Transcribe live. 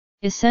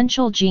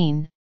Essential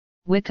gene,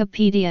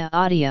 Wikipedia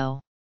audio.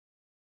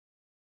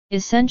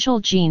 Essential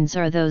genes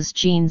are those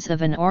genes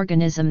of an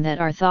organism that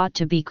are thought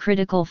to be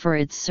critical for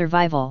its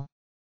survival.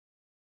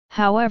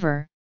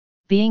 However,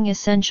 being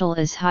essential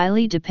is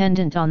highly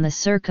dependent on the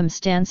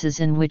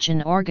circumstances in which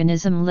an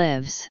organism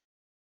lives.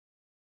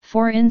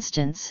 For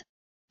instance,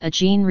 a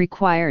gene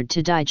required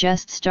to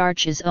digest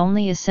starch is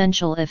only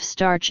essential if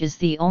starch is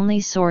the only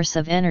source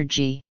of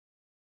energy.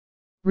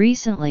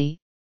 Recently,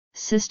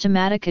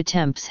 systematic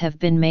attempts have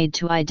been made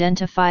to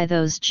identify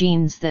those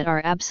genes that are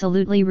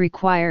absolutely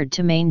required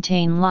to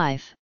maintain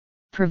life,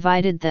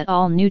 provided that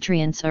all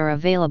nutrients are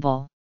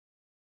available.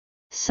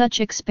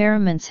 Such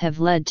experiments have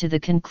led to the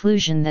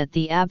conclusion that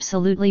the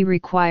absolutely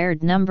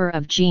required number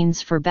of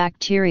genes for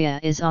bacteria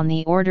is on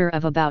the order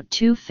of about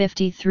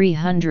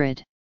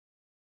 250–300.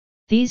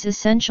 These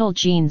essential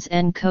genes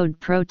encode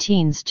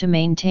proteins to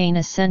maintain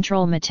a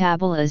central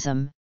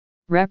metabolism,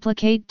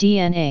 replicate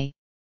DNA,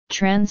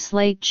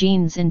 translate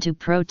genes into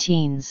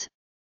proteins,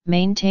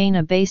 maintain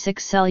a basic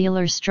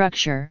cellular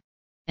structure,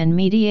 and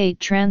mediate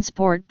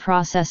transport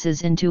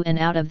processes into and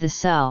out of the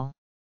cell.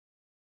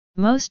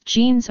 Most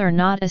genes are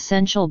not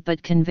essential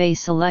but convey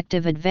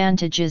selective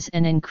advantages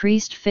and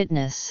increased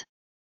fitness.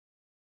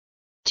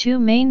 Two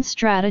main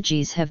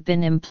strategies have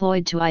been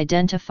employed to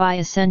identify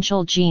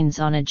essential genes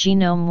on a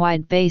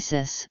genome-wide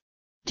basis: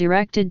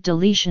 directed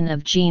deletion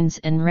of genes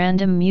and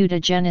random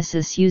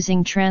mutagenesis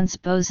using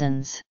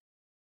transposons.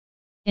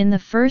 In the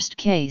first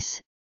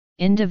case,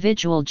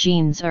 individual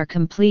genes are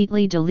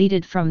completely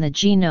deleted from the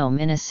genome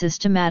in a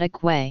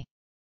systematic way.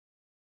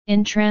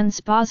 In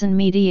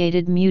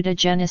transposon-mediated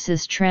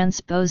mutagenesis,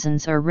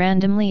 transposons are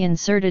randomly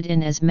inserted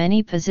in as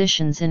many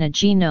positions in a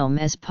genome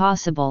as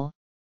possible,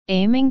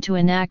 aiming to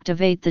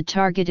inactivate the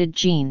targeted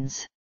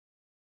genes.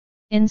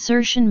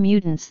 Insertion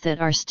mutants that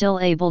are still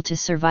able to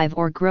survive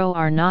or grow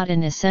are not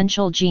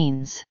essential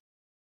genes.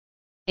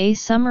 A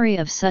summary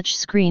of such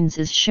screens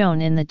is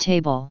shown in the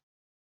table.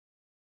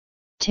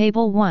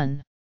 Table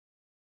 1.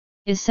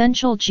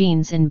 Essential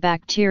genes in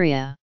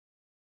bacteria.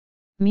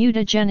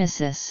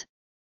 Mutagenesis.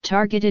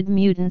 Targeted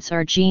mutants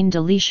are gene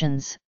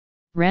deletions,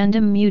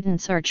 random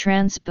mutants are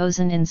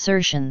transposon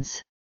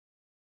insertions.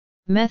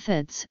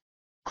 Methods.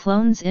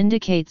 Clones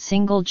indicate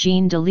single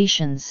gene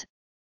deletions,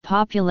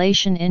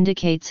 population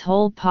indicates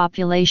whole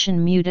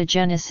population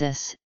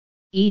mutagenesis,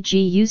 e.g.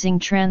 using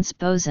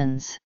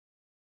transposons.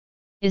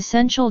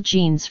 Essential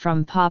genes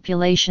from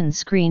population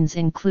screens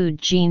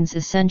include genes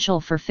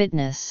essential for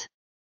fitness.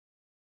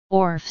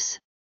 ORFs,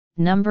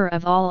 number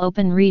of all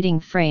open reading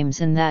frames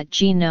in that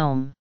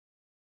genome.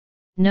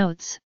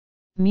 Notes,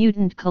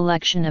 mutant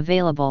collection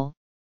available,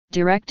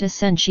 direct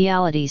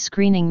essentiality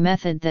screening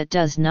method that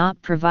does not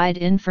provide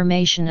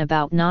information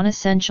about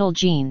non-essential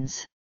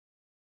genes.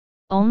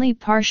 Only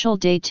partial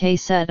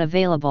dataset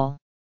available.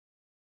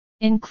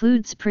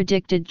 Includes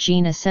predicted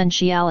gene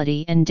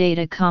essentiality and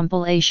data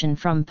compilation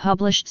from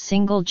published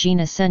single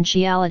gene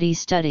essentiality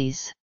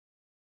studies.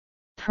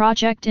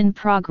 Project in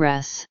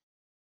progress.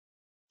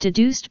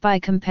 Deduced by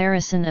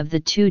comparison of the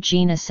two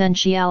gene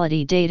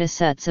essentiality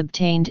datasets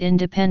obtained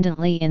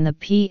independently in the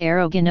P.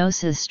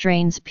 aeruginosus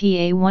strains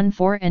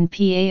PA14 and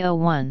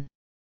PA01.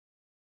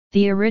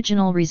 The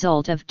original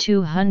result of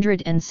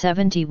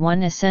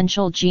 271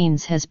 essential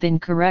genes has been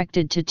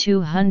corrected to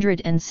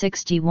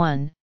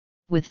 261,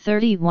 with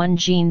 31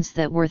 genes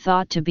that were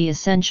thought to be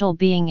essential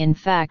being in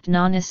fact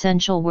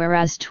non-essential,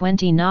 whereas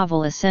 20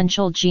 novel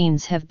essential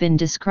genes have been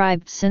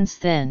described since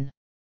then.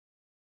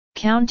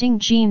 Counting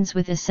genes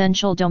with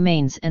essential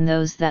domains and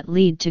those that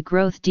lead to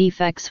growth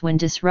defects when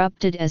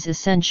disrupted as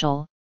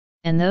essential,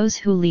 and those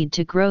who lead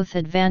to growth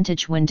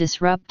advantage when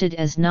disrupted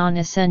as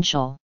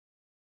non-essential.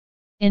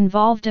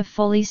 Involved a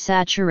fully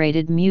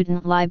saturated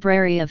mutant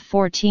library of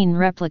 14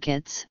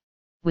 replicates,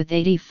 with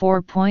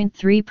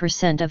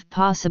 84.3% of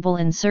possible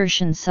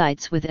insertion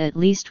sites with at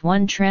least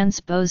one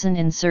transposon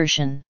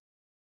insertion.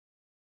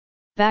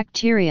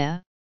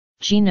 Bacteria,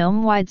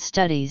 genome-wide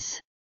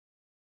studies.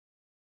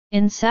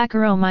 In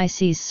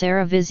Saccharomyces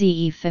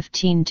cerevisiae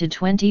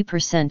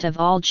 15–20% of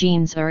all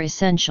genes are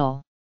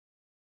essential.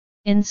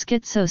 In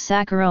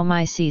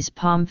Schizosaccharomyces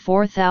POM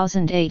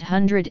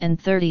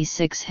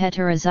 4836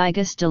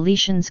 heterozygous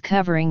deletions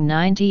covering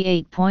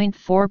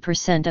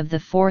 98.4% of the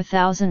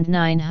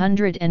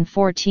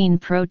 4914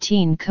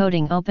 protein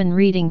coding open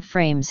reading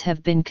frames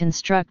have been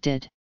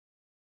constructed.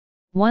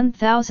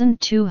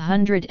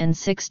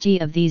 1260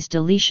 of these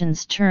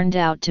deletions turned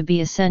out to be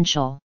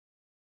essential.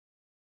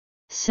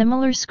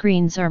 Similar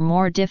screens are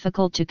more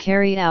difficult to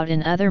carry out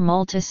in other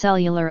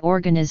multicellular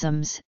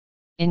organisms,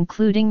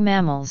 including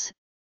mammals,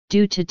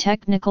 due to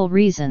technical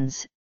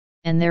reasons,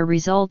 and their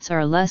results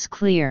are less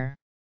clear.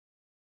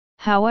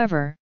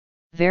 However,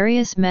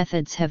 various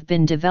methods have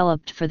been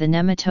developed for the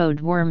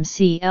nematode worm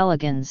C.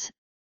 elegans,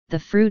 the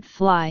fruit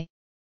fly,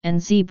 and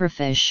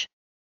zebrafish.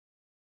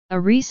 A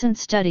recent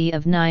study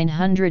of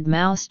 900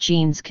 mouse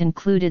genes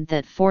concluded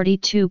that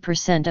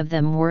 42% of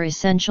them were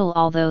essential,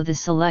 although the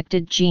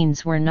selected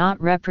genes were not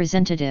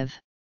representative.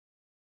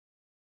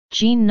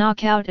 Gene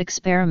knockout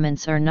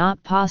experiments are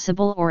not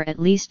possible, or at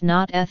least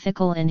not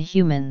ethical, in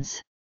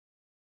humans.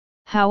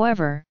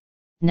 However,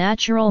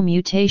 natural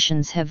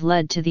mutations have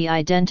led to the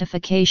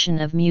identification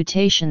of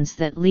mutations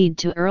that lead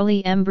to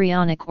early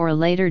embryonic or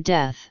later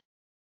death.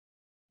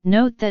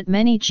 Note that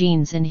many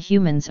genes in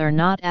humans are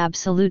not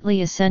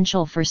absolutely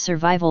essential for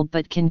survival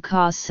but can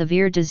cause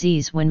severe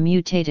disease when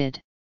mutated.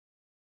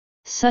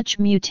 Such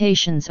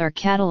mutations are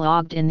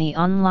catalogued in the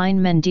online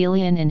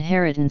Mendelian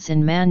Inheritance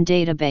in Man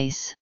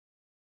database.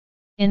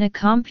 In a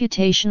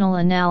computational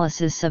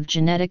analysis of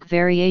genetic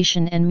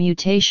variation and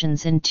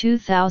mutations in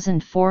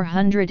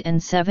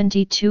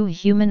 2,472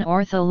 human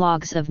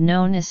orthologs of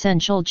known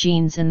essential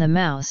genes in the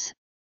mouse,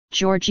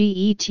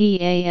 Georgi et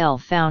al.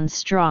 Found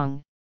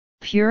strong,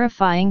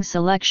 purifying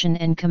selection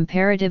and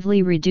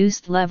comparatively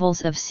reduced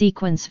levels of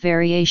sequence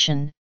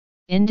variation,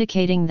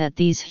 indicating that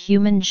these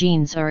human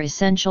genes are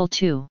essential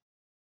too.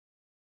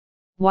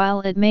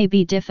 While it may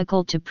be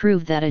difficult to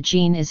prove that a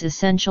gene is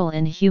essential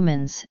in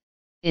humans,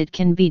 it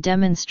can be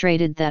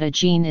demonstrated that a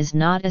gene is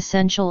not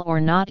essential or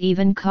not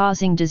even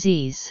causing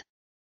disease.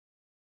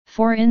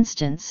 For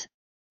instance,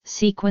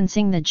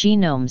 sequencing the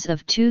genomes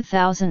of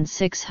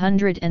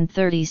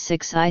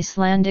 2,636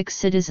 Icelandic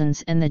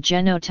citizens and the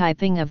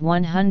genotyping of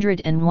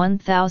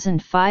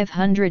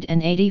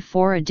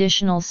 101,584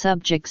 additional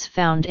subjects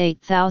found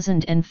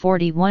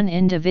 8,041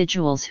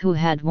 individuals who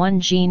had one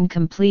gene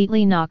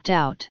completely knocked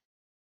out.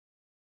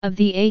 Of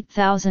the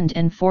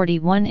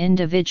 8,041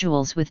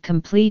 individuals with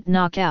complete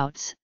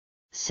knockouts,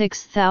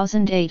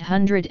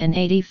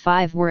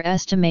 6,885 were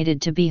estimated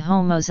to be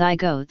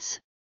homozygotes,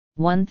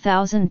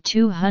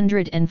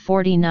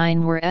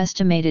 1,249 were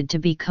estimated to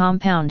be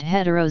compound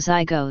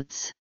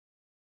heterozygotes.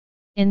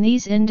 In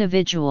these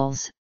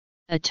individuals,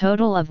 a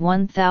total of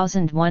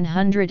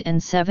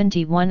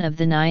 1,171 of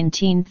the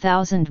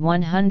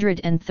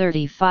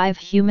 19,135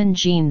 human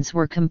genes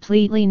were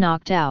completely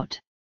knocked out.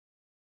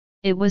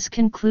 It was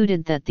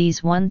concluded that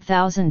these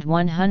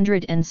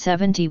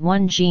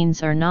 1,171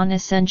 genes are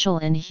non-essential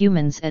in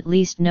humans. At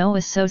least no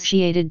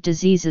associated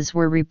diseases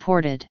were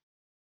reported.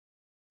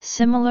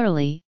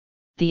 Similarly,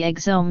 the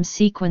exome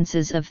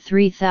sequences of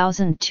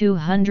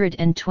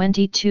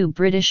 3,222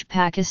 British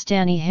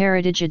Pakistani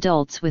heritage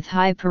adults with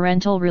high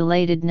parental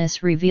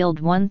relatedness revealed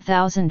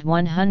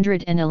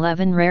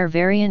 1,111 rare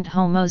variant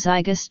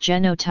homozygous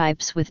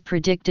genotypes with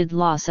predicted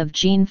loss of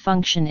gene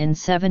function in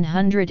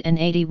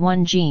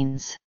 781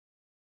 genes.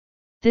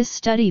 This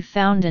study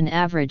found an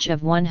average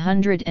of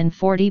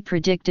 140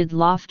 predicted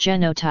LOF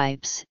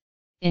genotypes,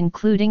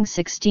 including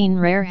 16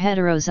 rare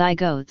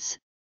heterozygotes,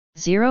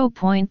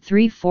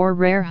 0.34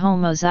 rare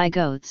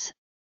homozygotes,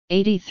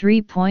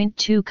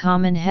 83.2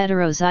 common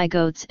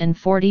heterozygotes and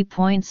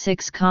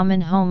 40.6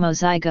 common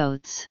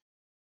homozygotes.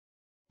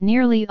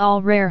 Nearly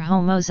all rare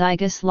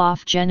homozygous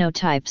LOF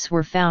genotypes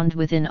were found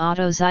within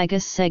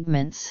autozygous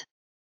segments.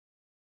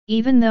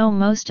 Even though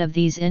most of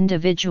these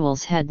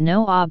individuals had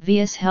no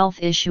obvious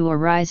health issue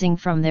arising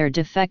from their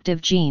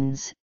defective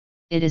genes,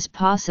 it is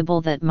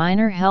possible that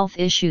minor health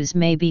issues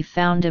may be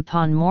found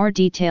upon more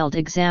detailed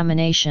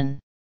examination.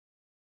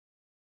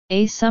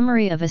 A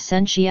summary of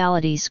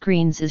essentiality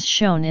screens is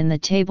shown in the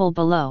table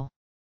below.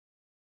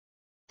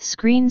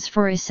 Screens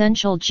for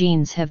essential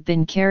genes have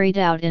been carried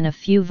out in a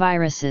few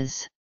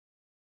viruses.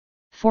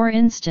 For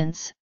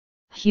instance,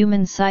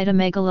 human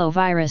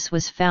cytomegalovirus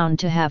was found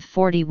to have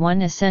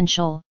 41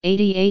 essential,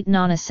 88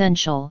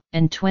 non-essential,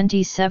 and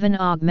 27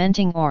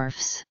 augmenting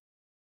ORFs.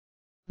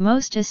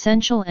 Most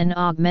essential and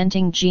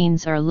augmenting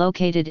genes are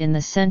located in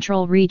the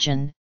central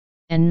region,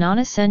 and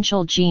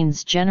non-essential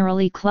genes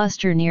generally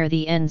cluster near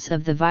the ends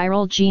of the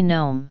viral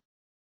genome.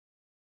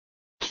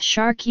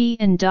 Sharkey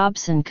and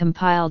Dobson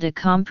compiled a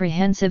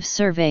comprehensive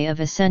survey of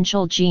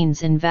essential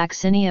genes in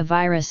vaccinia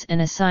virus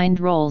and assigned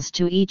roles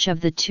to each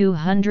of the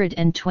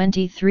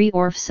 223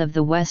 ORFs of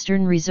the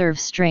Western Reserve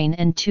strain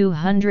and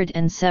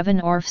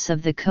 207 ORFs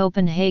of the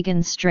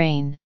Copenhagen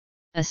strain,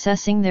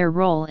 assessing their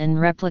role in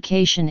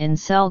replication in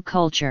cell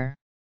culture.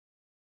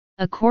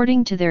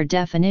 According to their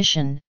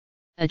definition,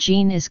 a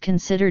gene is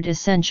considered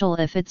essential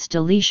if its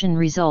deletion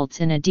results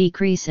in a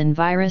decrease in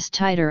virus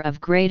titer of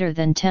greater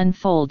than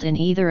 10-fold in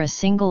either a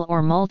single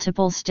or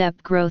multiple step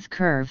growth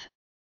curve.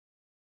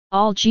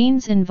 All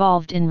genes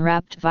involved in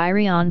wrapped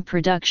virion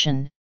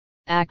production,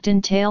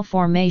 actin tail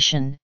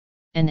formation,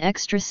 and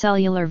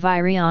extracellular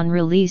virion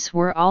release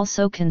were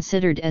also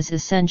considered as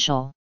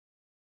essential.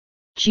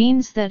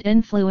 Genes that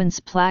influence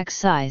plaque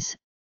size,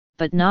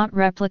 but not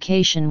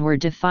replication, were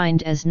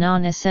defined as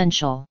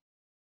non-essential.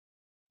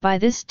 By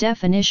this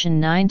definition,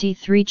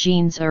 93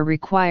 genes are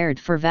required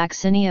for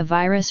vaccinia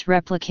virus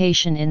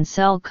replication in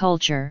cell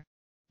culture,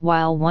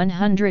 while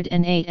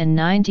 108 and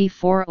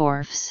 94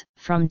 ORFs,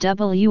 from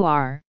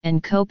WR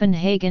and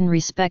Copenhagen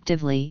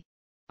respectively,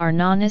 are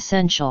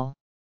non-essential.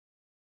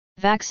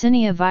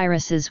 Vaccinia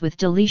viruses with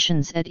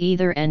deletions at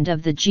either end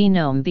of the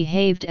genome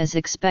behaved as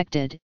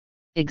expected,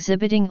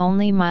 exhibiting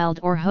only mild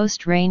or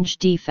host range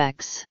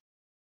defects.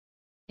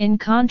 In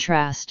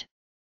contrast,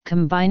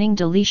 combining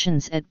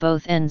deletions at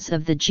both ends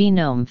of the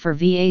genome for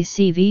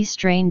VACV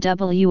strain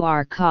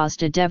WR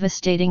caused a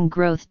devastating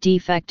growth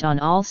defect on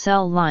all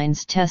cell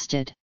lines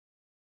tested.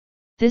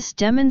 This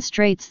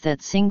demonstrates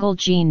that single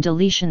gene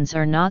deletions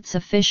are not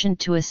sufficient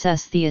to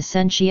assess the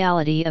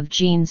essentiality of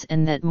genes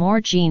and that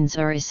more genes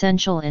are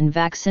essential in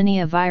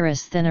vaccinia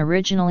virus than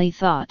originally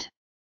thought.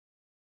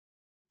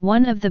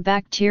 One of the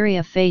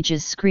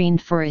bacteriophages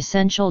screened for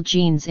essential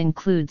genes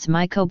includes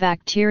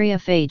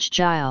Mycobacteriophage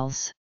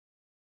Giles.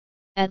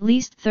 At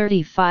least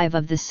 35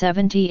 of the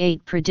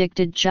 78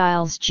 predicted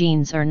Giles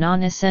genes are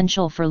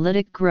non-essential for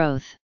lytic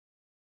growth.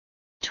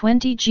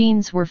 20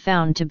 genes were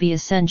found to be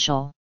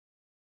essential.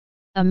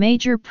 A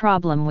major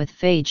problem with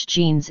phage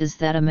genes is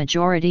that a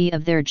majority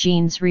of their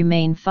genes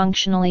remain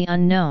functionally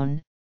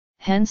unknown,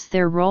 hence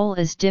their role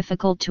is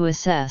difficult to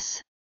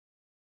assess.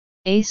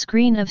 A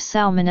screen of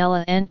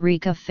Salmonella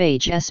enterica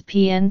phage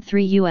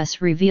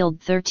SPN3US revealed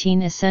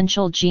 13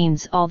 essential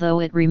genes, although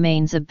it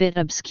remains a bit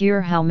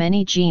obscure how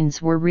many genes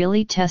were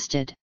really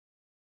tested.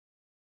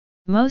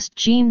 Most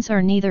genes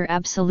are neither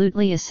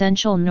absolutely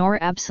essential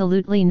nor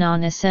absolutely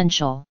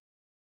non-essential.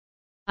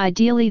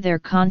 Ideally, their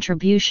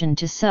contribution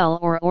to cell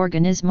or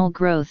organismal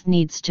growth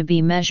needs to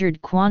be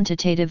measured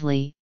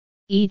quantitatively,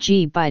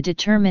 e.g. by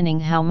determining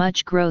how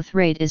much growth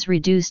rate is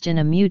reduced in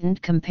a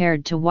mutant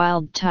compared to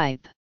wild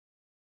type.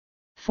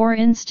 For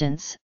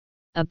instance,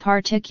 a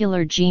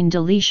particular gene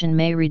deletion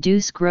may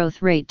reduce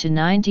growth rate to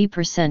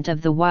 90%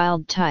 of the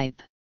wild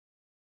type.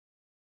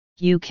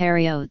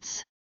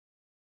 Eukaryotes.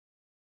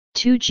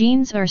 Two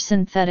genes are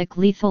synthetic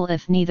lethal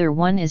if neither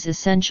one is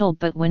essential,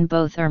 but when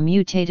both are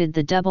mutated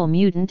the double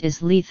mutant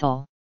is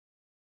lethal.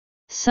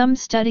 Some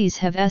studies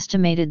have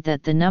estimated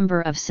that the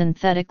number of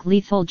synthetic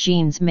lethal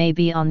genes may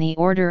be on the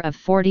order of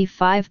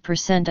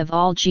 45% of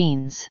all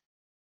genes.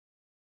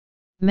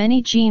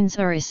 Many genes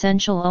are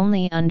essential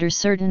only under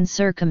certain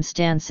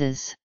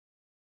circumstances.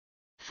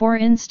 For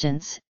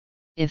instance,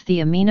 if the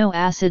amino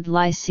acid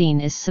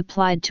lysine is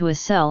supplied to a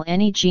cell,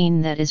 any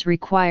gene that is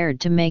required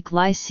to make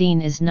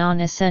lysine is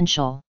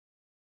non-essential.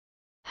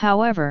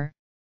 However,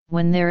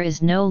 when there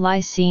is no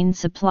lysine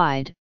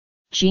supplied,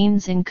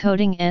 genes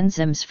encoding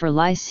enzymes for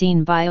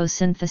lysine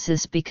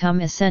biosynthesis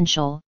become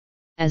essential,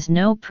 as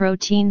no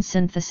protein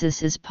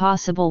synthesis is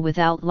possible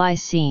without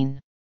lysine.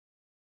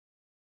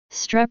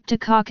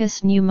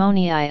 Streptococcus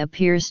pneumoniae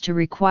appears to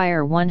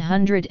require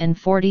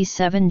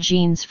 147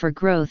 genes for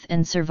growth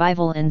and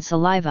survival in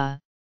saliva,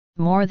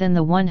 more than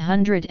the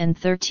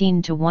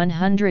 113 to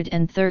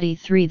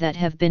 133 that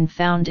have been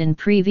found in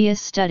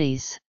previous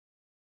studies.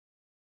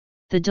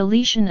 The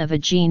deletion of a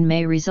gene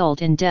may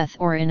result in death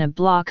or in a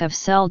block of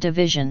cell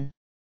division.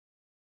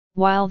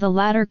 While the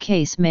latter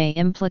case may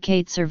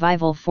implicate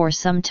survival for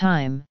some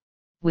time,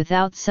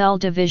 without cell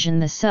division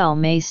the cell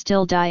may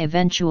still die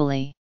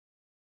eventually.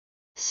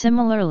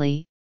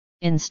 Similarly,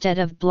 instead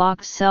of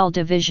blocked cell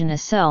division, a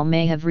cell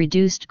may have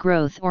reduced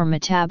growth or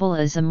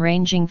metabolism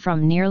ranging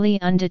from nearly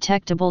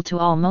undetectable to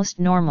almost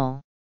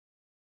normal.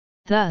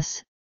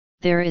 Thus,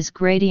 there is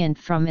gradient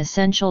from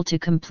essential to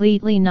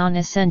completely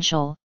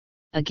non-essential,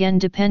 again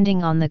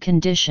depending on the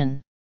condition.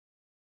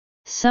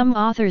 Some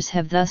authors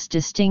have thus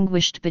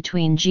distinguished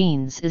between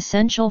genes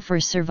essential for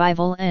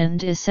survival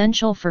and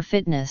essential for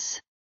fitness.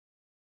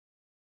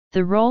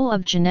 The role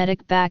of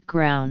genetic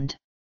background.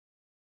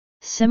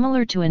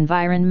 Similar to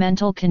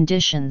environmental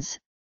conditions,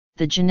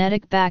 the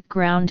genetic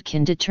background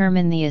can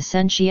determine the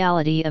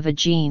essentiality of a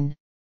gene.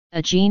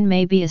 A gene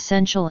may be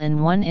essential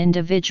in one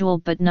individual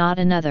but not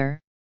another,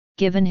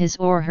 given his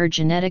or her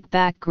genetic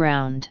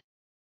background.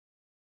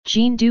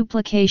 Gene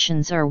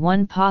duplications are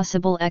one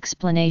possible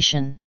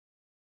explanation.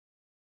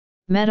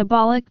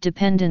 Metabolic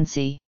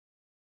dependency.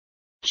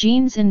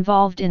 Genes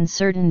involved in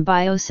certain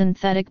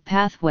biosynthetic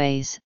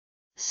pathways,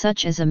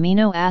 such as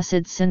amino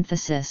acid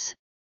synthesis,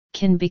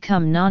 can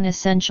become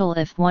non-essential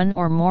if one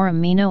or more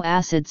amino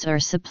acids are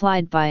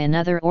supplied by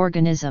another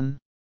organism.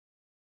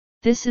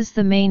 This is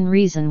the main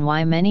reason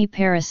why many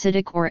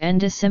parasitic or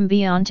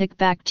endosymbiontic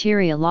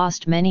bacteria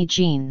lost many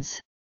genes.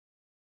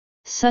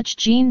 Such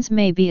genes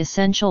may be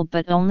essential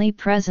but only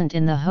present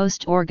in the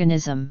host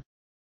organism.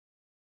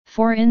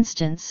 For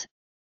instance,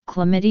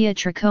 Chlamydia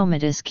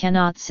trachomatis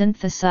cannot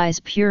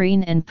synthesize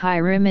purine and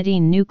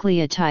pyrimidine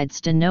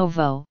nucleotides de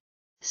novo,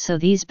 so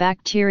these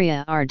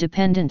bacteria are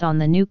dependent on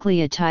the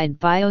nucleotide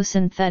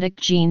biosynthetic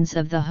genes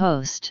of the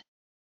host.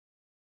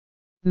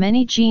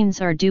 Many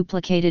genes are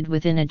duplicated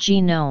within a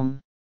genome.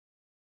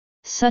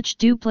 Such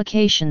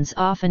duplications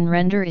often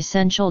render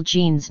essential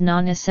genes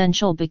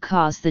non-essential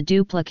because the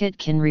duplicate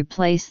can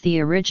replace the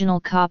original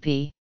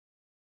copy.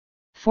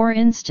 For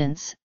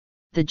instance,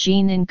 the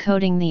gene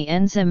encoding the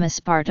enzyme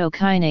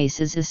aspartokinase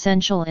is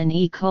essential in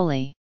E.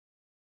 coli.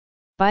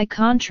 By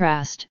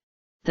contrast,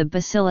 the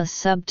Bacillus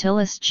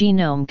subtilis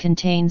genome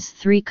contains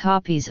 3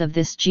 copies of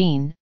this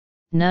gene,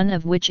 none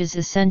of which is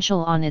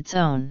essential on its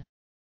own.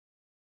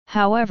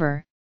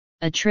 However,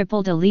 a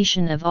triple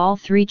deletion of all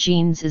 3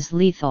 genes is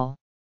lethal.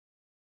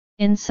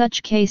 In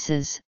such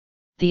cases,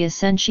 the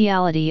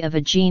essentiality of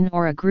a gene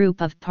or a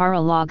group of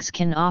paralogs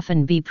can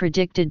often be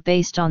predicted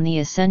based on the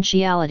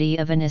essentiality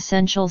of an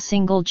essential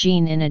single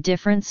gene in a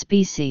different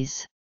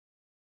species.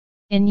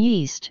 In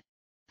yeast,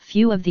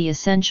 few of the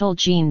essential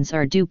genes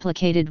are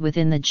duplicated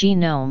within the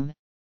genome,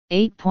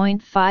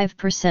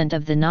 8.5%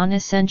 of the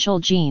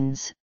non-essential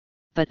genes,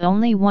 but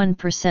only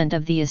 1%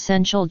 of the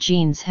essential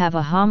genes have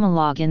a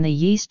homologue in the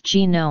yeast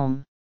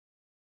genome.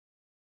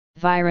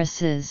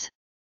 Viruses.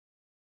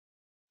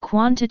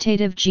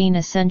 Quantitative gene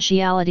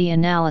essentiality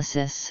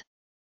analysis.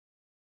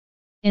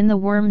 In the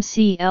worm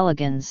C.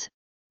 elegans,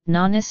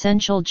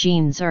 non-essential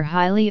genes are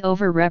highly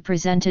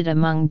overrepresented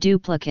among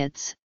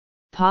duplicates,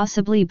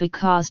 possibly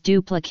because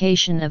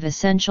duplication of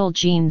essential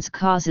genes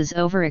causes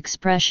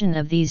overexpression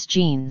of these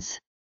genes.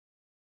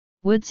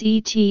 Woods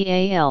et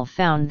al.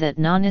 Found that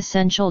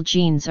non-essential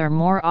genes are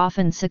more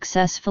often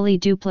successfully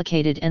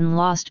duplicated and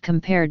lost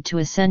compared to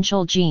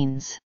essential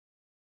genes.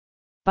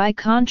 By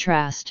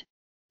contrast,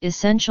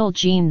 essential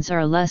genes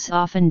are less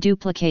often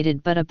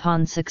duplicated but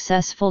upon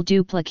successful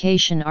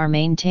duplication are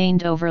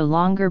maintained over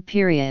longer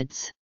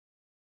periods.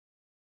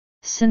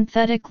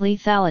 Synthetic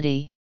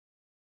lethality.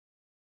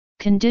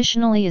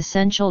 Conditionally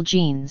essential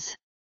genes.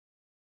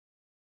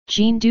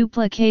 Gene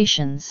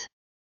duplications.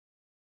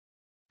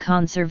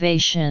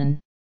 Conservation.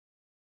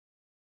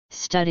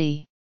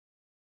 Study.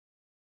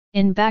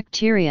 In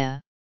bacteria,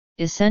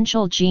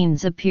 essential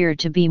genes appear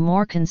to be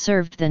more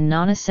conserved than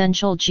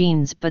non-essential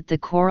genes, but the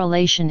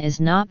correlation is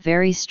not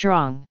very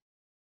strong.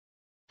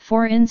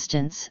 For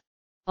instance,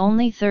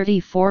 only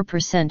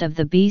 34% of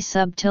the B.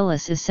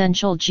 subtilis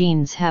essential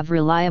genes have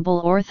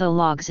reliable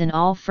orthologs in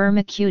all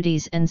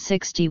Firmicutes and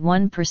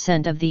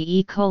 61% of the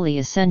E. coli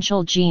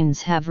essential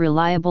genes have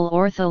reliable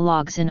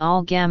orthologs in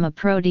all gamma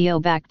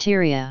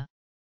proteobacteria.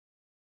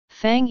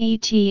 Fang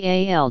et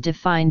al.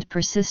 Defined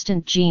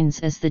persistent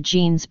genes as the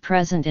genes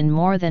present in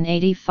more than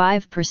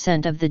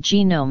 85% of the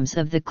genomes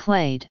of the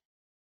clade.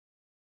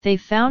 They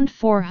found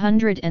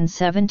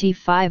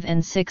 475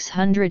 and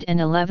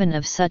 611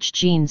 of such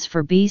genes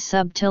for B.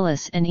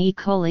 subtilis and E.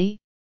 coli,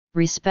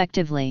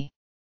 respectively.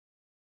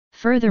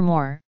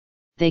 Furthermore,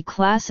 they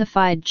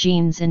classified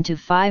genes into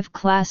 5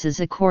 classes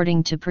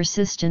according to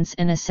persistence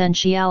and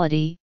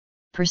essentiality: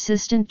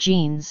 persistent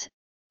genes,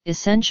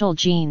 essential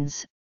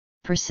genes,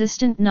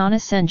 persistent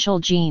non-essential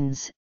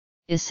genes,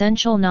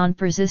 essential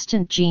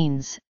non-persistent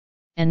genes,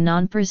 and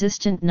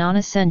non-persistent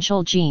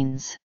non-essential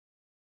genes.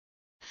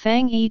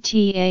 Fang et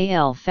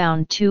al.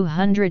 Found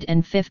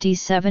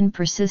 257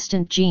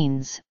 persistent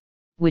genes,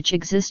 which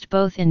exist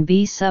both in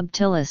B.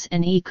 subtilis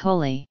and E.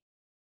 coli.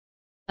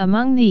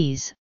 Among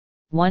these,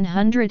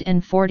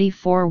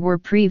 144 were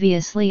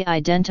previously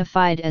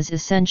identified as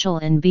essential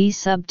in B.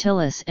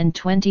 subtilis and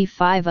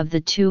 25 of the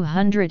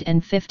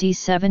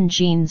 257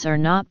 genes are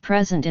not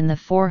present in the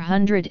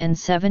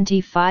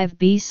 475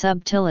 B.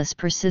 subtilis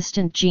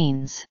persistent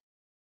genes.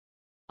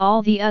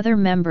 All the other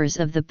members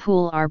of the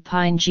pool are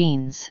pine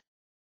genes.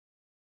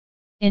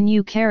 In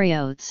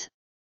eukaryotes,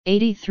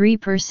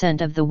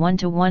 83% of the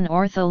 1-to-1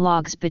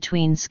 orthologs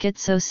between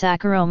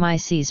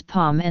Schizosaccharomyces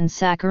pom and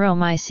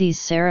Saccharomyces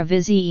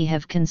cerevisiae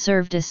have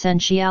conserved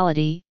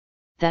essentiality,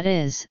 that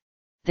is,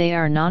 they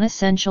are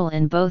non-essential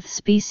in both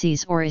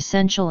species or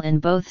essential in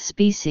both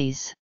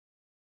species.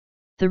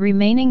 The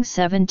remaining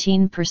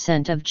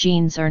 17% of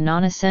genes are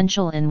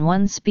non-essential in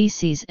one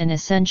species and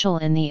essential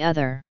in the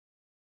other.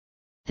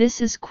 This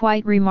is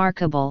quite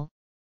remarkable,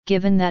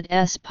 given that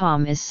S.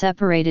 pom is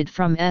separated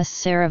from S.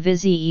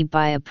 cerevisiae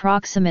by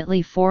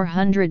approximately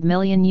 400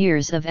 million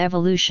years of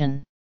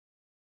evolution.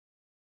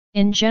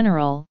 In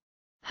general,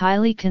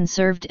 highly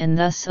conserved and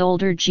thus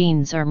older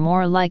genes are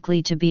more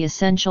likely to be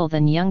essential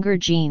than younger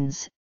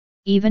genes,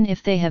 even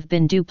if they have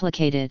been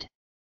duplicated.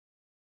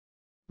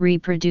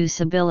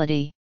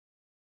 Reproducibility.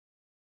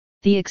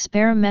 The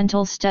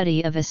experimental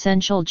study of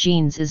essential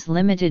genes is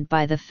limited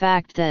by the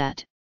fact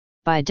that,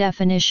 by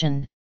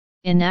definition,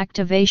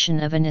 inactivation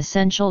of an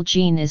essential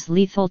gene is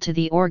lethal to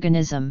the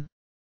organism.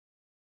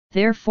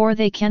 Therefore,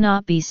 they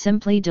cannot be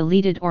simply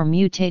deleted or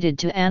mutated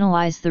to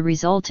analyze the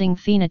resulting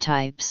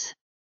phenotypes.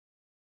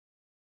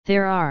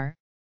 There are,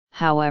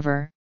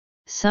 however,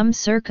 some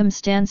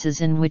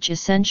circumstances in which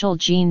essential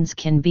genes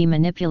can be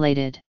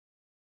manipulated.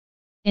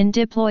 In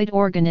diploid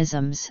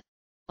organisms,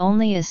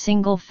 only a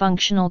single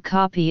functional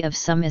copy of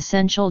some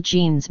essential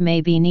genes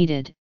may be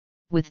needed,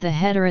 with the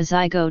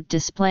heterozygote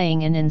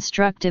displaying an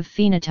instructive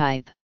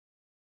phenotype.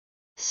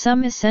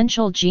 Some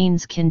essential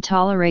genes can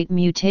tolerate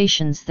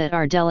mutations that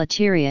are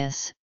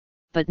deleterious,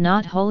 but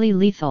not wholly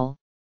lethal,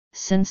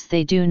 since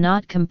they do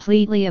not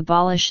completely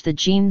abolish the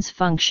gene's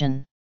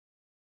function.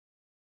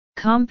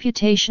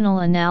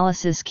 Computational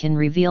analysis can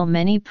reveal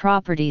many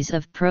properties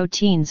of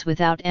proteins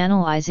without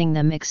analyzing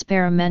them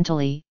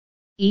experimentally,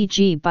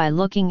 e.g. by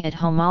looking at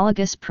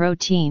homologous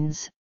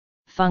proteins,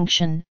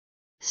 function,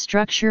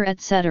 structure,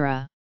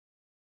 etc.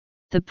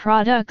 The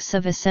products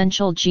of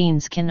essential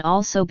genes can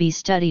also be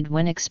studied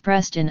when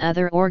expressed in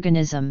other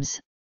organisms,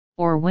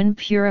 or when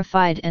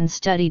purified and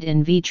studied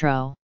in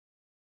vitro.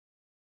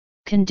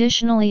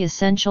 Conditionally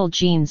essential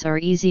genes are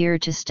easier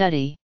to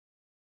study.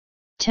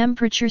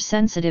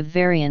 Temperature-sensitive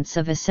variants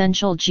of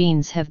essential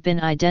genes have been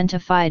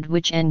identified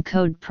which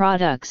encode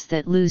products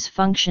that lose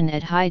function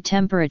at high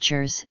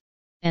temperatures,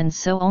 and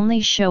so only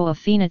show a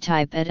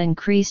phenotype at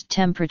increased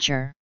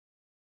temperature.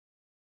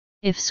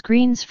 If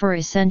screens for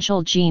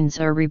essential genes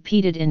are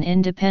repeated in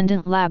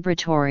independent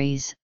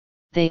laboratories,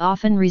 they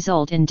often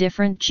result in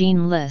different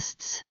gene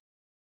lists.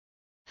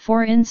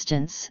 For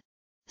instance,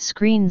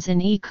 screens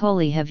in E.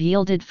 coli have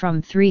yielded from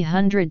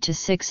 300 to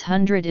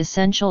 600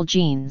 essential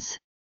genes.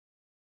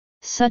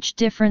 Such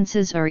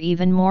differences are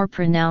even more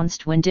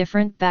pronounced when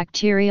different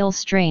bacterial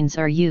strains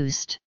are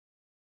used.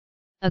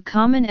 A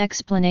common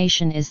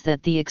explanation is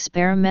that the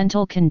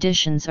experimental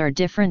conditions are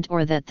different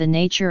or that the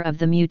nature of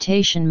the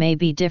mutation may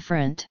be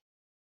different.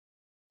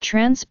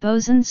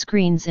 Transposon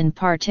screens in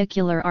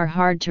particular are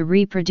hard to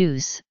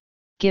reproduce,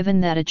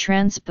 given that a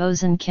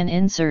transposon can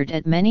insert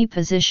at many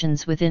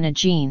positions within a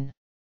gene.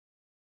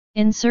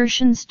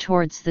 Insertions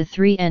towards the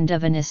 3' end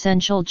of an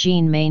essential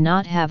gene may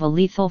not have a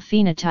lethal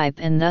phenotype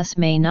and thus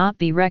may not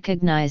be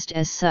recognized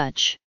as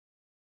such.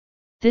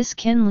 This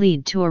can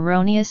lead to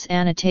erroneous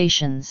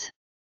annotations.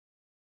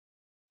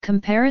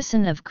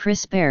 Comparison of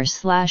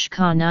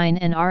CRISPR/Cas9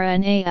 and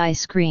RNAi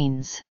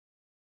screens.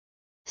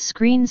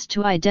 Screens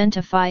to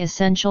identify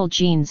essential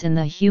genes in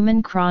the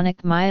human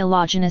chronic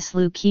myelogenous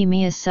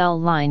leukemia cell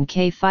line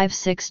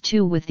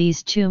K562 with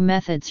these two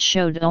methods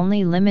showed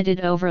only limited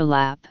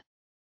overlap.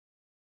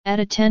 At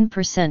a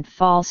 10%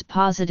 false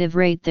positive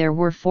rate there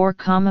were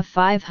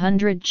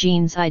 4,500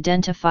 genes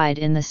identified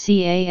in the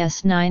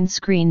Cas9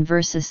 screen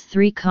versus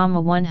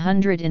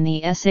 3,100 in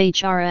the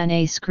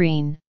shRNA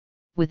screen,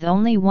 with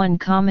only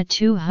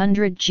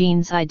 1,200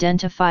 genes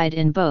identified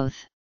in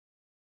both.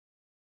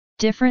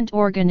 Different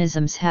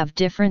organisms have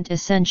different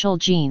essential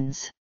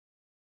genes.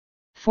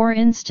 For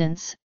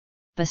instance,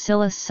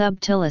 Bacillus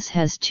subtilis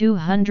has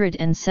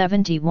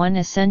 271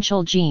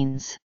 essential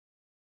genes.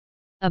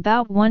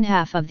 About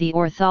 1/2 of the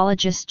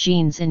orthologous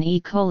genes in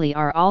E. coli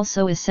are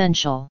also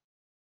essential.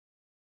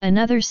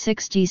 Another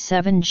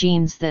 67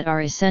 genes that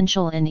are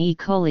essential in E.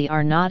 coli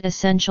are not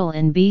essential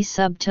in B.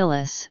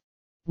 subtilis,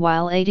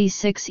 while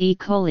 86 E.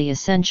 coli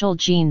essential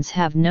genes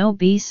have no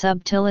B.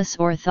 subtilis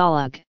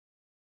ortholog.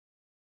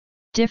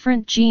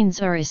 Different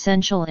genes are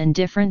essential in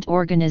different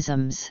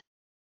organisms.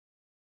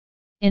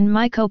 In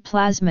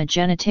Mycoplasma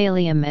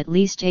genitalium at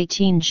least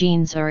 18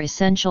 genes are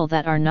essential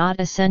that are not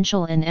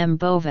essential in M.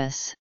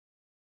 bovis.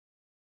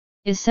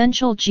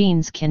 Essential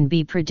genes can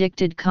be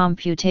predicted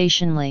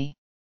computationally.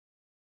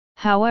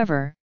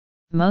 However,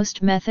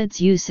 most methods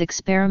use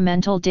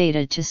experimental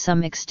data to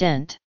some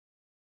extent.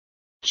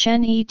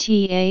 Chen et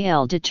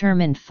al.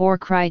 Determined 4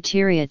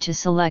 criteria to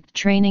select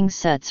training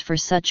sets for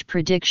such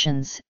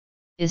predictions.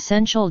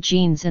 Essential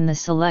genes in the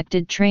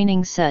selected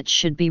training set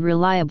should be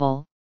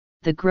reliable,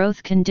 the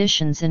growth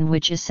conditions in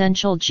which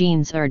essential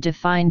genes are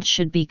defined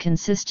should be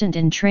consistent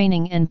in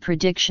training and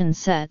prediction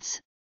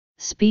sets,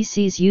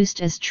 species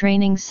used as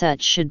training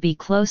sets should be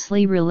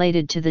closely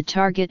related to the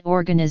target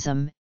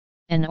organism,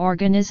 and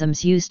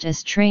organisms used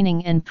as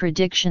training and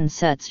prediction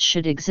sets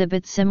should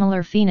exhibit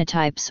similar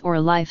phenotypes or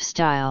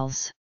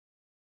lifestyles.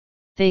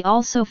 They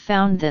also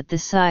found that the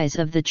size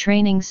of the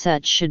training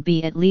set should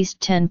be at least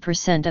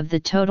 10% of the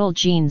total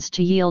genes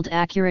to yield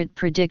accurate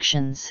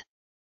predictions.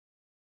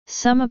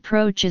 Some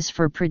approaches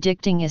for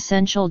predicting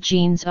essential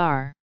genes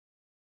are: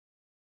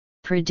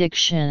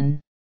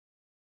 prediction,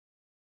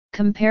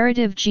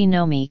 comparative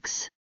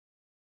genomics.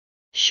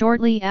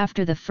 Shortly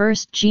after the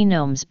first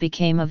genomes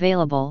became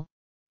available,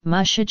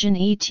 Mushigan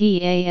et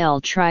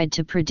al. Tried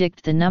to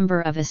predict the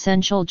number of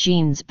essential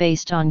genes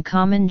based on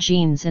common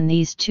genes in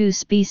these two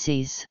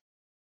species.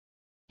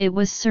 It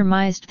was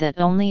surmised that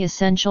only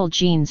essential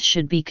genes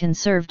should be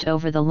conserved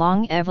over the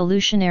long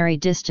evolutionary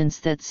distance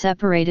that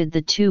separated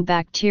the two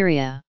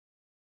bacteria.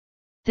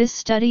 This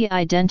study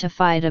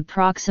identified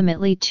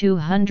approximately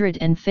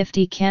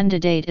 250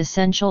 candidate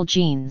essential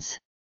genes.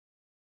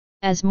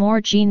 As more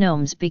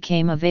genomes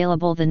became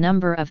available, the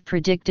number of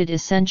predicted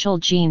essential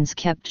genes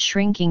kept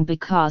shrinking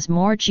because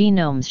more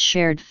genomes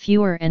shared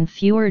fewer and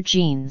fewer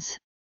genes.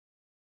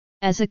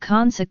 As a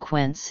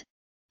consequence,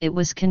 it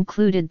was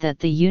concluded that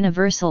the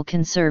universal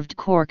conserved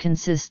core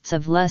consists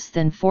of less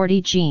than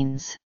 40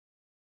 genes.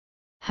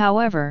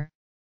 However,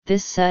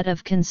 this set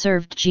of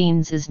conserved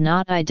genes is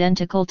not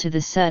identical to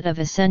the set of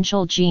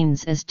essential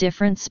genes, as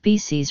different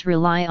species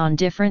rely on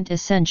different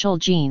essential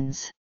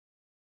genes.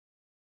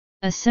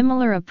 A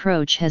similar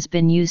approach has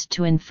been used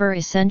to infer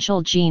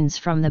essential genes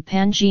from the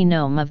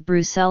pangenome of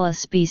Brucella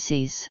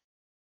species.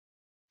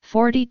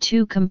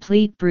 42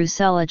 complete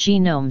Brucella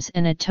genomes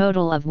and a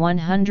total of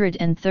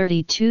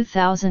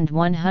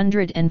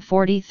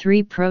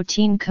 132,143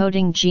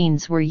 protein-coding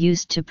genes were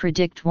used to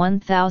predict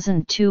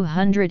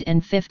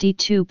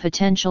 1,252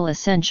 potential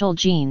essential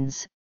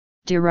genes,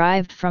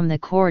 derived from the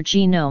core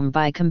genome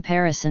by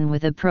comparison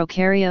with a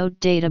prokaryote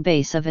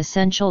database of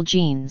essential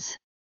genes.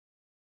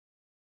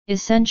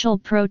 Essential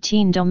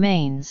protein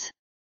domains.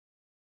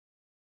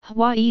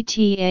 Hua et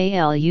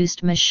al.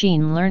 Used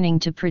machine learning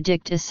to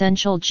predict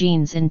essential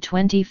genes in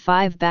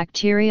 25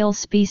 bacterial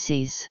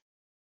species.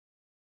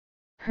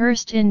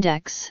 Hurst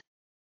index.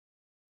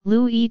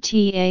 Liu et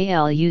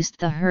al. Used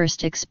the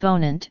Hurst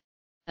exponent,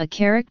 a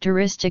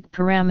characteristic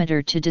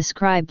parameter to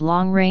describe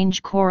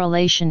long-range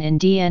correlation in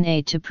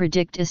DNA to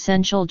predict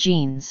essential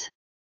genes.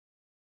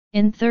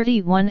 In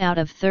 31 out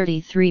of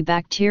 33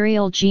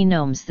 bacterial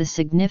genomes, the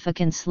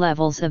significance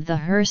levels of the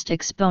Hurst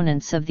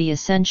exponents of the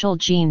essential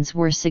genes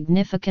were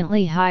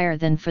significantly higher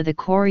than for the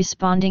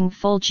corresponding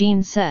full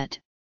gene set,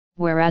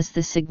 whereas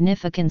the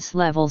significance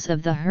levels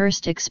of the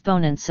Hurst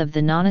exponents of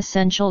the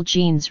non-essential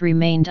genes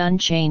remained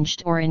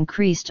unchanged or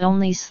increased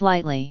only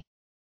slightly.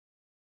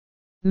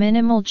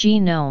 Minimal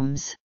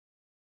genomes.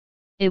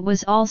 It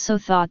was also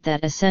thought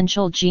that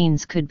essential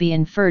genes could be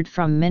inferred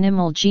from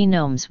minimal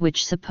genomes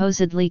which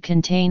supposedly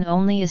contain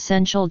only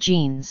essential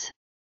genes.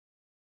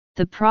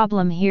 The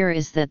problem here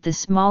is that the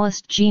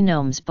smallest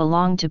genomes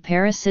belong to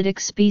parasitic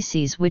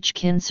species which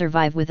can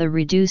survive with a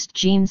reduced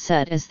gene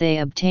set as they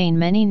obtain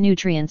many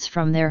nutrients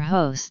from their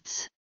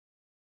hosts.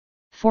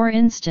 For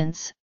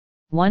instance,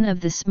 one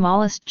of the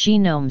smallest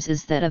genomes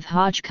is that of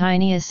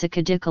Hodgkinia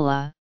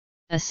cicadicola,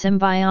 a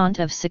symbiont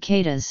of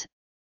cicadas,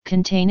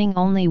 containing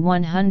only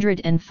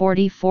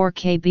 144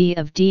 kb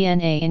of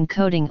DNA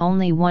encoding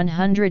only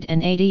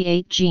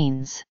 188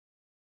 genes.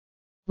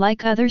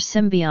 Like other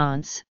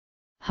symbionts,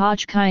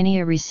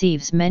 Hodgkinia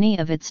receives many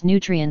of its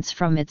nutrients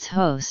from its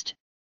host,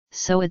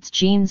 so its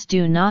genes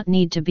do not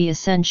need to be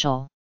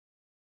essential.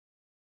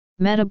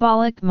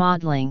 Metabolic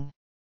modeling.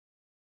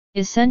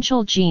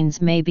 Essential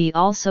genes may be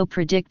also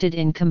predicted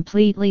in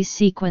completely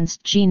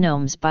sequenced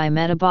genomes by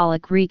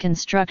metabolic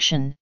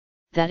reconstruction,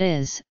 that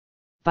is,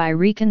 by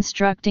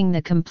reconstructing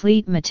the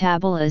complete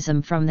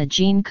metabolism from the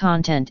gene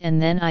content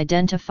and then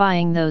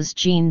identifying those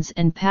genes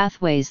and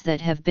pathways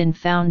that have been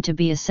found to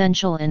be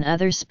essential in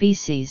other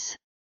species.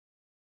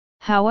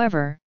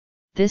 However,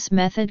 this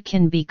method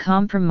can be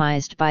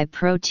compromised by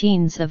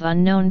proteins of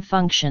unknown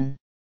function.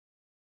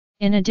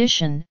 In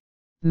addition,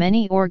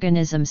 many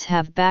organisms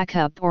have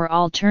backup or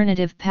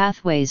alternative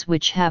pathways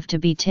which have to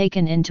be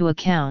taken into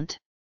account.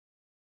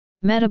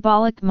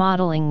 Metabolic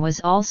modeling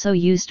was also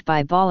used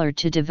by Boller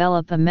to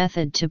develop a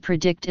method to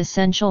predict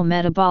essential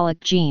metabolic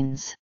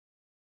genes.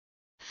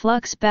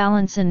 Flux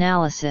balance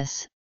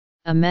analysis,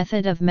 a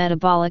method of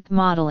metabolic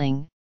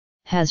modeling,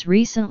 has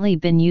recently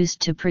been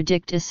used to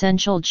predict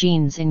essential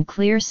genes in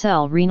clear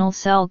cell renal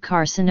cell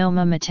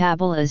carcinoma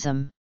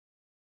metabolism.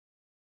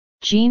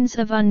 Genes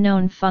of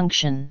unknown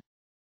function.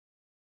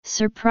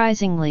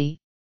 Surprisingly,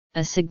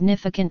 a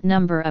significant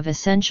number of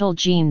essential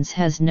genes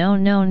has no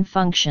known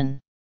function.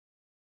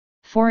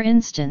 For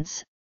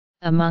instance,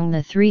 among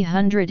the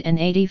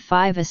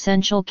 385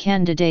 essential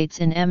candidates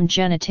in M.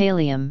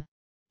 genitalium,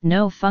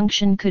 no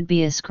function could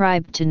be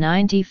ascribed to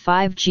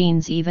 95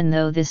 genes even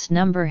though this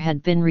number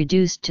had been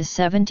reduced to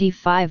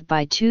 75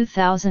 by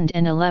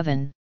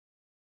 2011.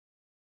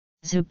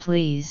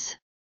 Please.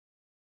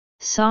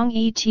 Song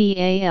et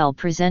al.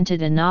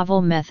 Presented a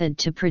novel method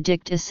to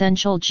predict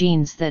essential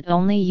genes that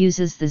only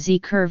uses the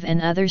Z-curve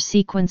and other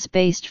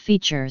sequence-based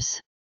features.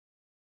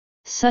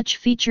 Such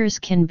features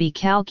can be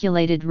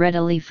calculated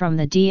readily from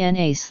the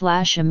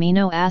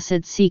DNA/amino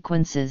acid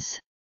sequences.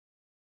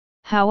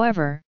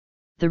 However,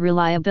 the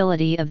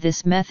reliability of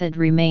this method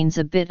remains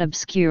a bit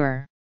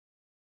obscure.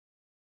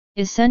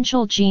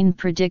 Essential gene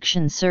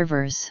prediction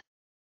servers.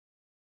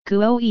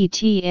 GUO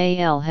et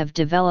al. Have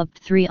developed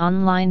 3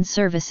 online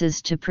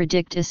services to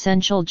predict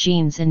essential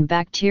genes in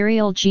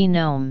bacterial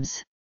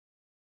genomes.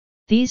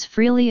 These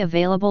freely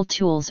available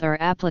tools are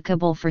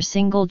applicable for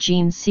single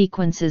gene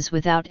sequences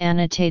without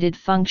annotated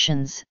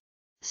functions,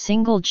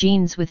 single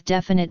genes with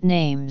definite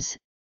names,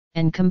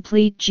 and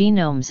complete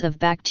genomes of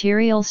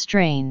bacterial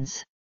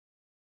strains.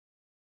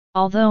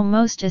 Although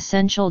most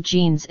essential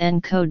genes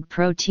encode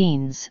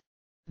proteins,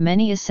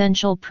 many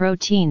essential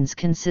proteins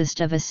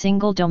consist of a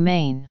single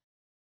domain.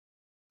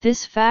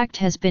 This fact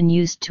has been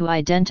used to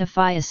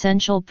identify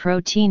essential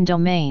protein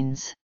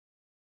domains.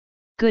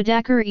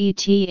 Goodacre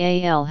et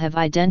al. Have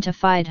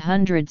identified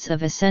hundreds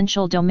of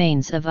essential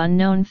domains of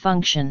unknown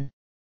function.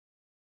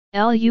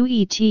 Liu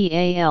et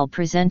al.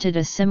 Presented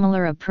a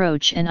similar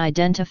approach and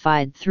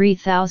identified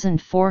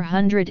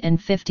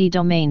 3,450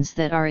 domains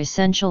that are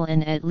essential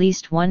in at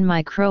least one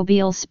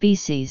microbial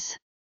species.